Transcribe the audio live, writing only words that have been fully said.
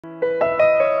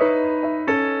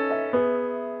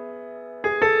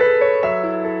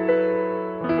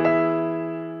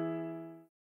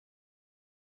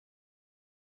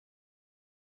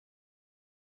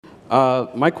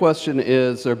My question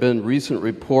is, there have been recent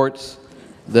reports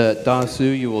that Da Su,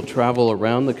 you will travel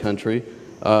around the country.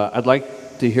 I'd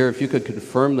like to hear if you could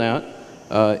confirm that.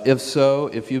 If so,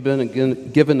 if you've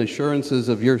been given assurances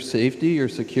of your safety, your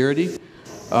security,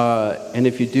 and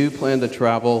if you do plan to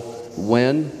travel,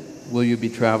 when will you be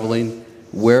traveling,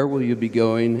 where will you be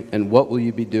going, and what will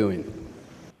you be doing?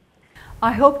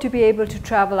 I hope to be able to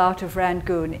travel out of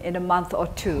Rangoon in a month or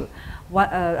two,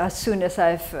 as soon as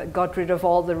I've got rid of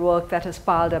all the work that has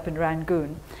piled up in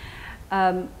Rangoon.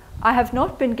 I have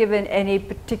not been given any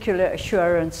particular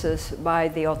assurances by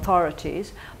the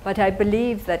authorities, but I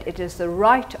believe that it is the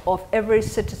right of every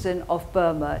citizen of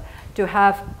Burma to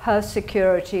have her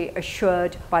security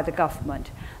assured by the government.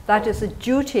 That is a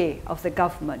duty of the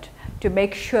government to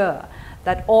make sure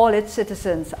that all its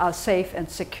citizens are safe and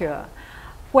secure.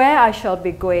 Where I shall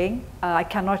be going, I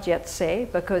cannot yet say,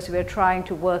 because we're trying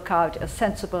to work out a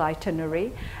sensible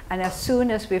itinerary, and as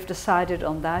soon as we've decided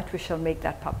on that, we shall make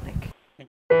that public.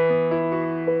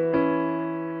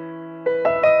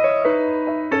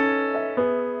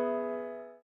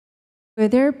 Will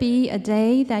there be a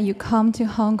day that you come to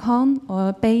Hong Kong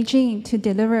or Beijing to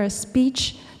deliver a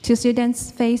speech to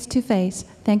students face to face?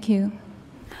 Thank you.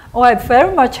 Oh, I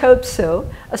very much hope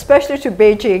so, especially to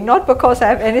Beijing, not because I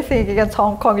have anything against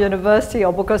Hong Kong University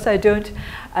or because I don't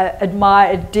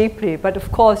admire it deeply, but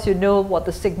of course you know what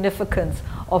the significance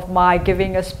of my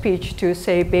giving a speech to,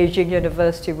 say, Beijing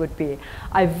University would be.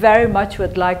 I very much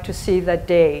would like to see that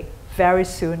day very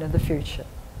soon in the future.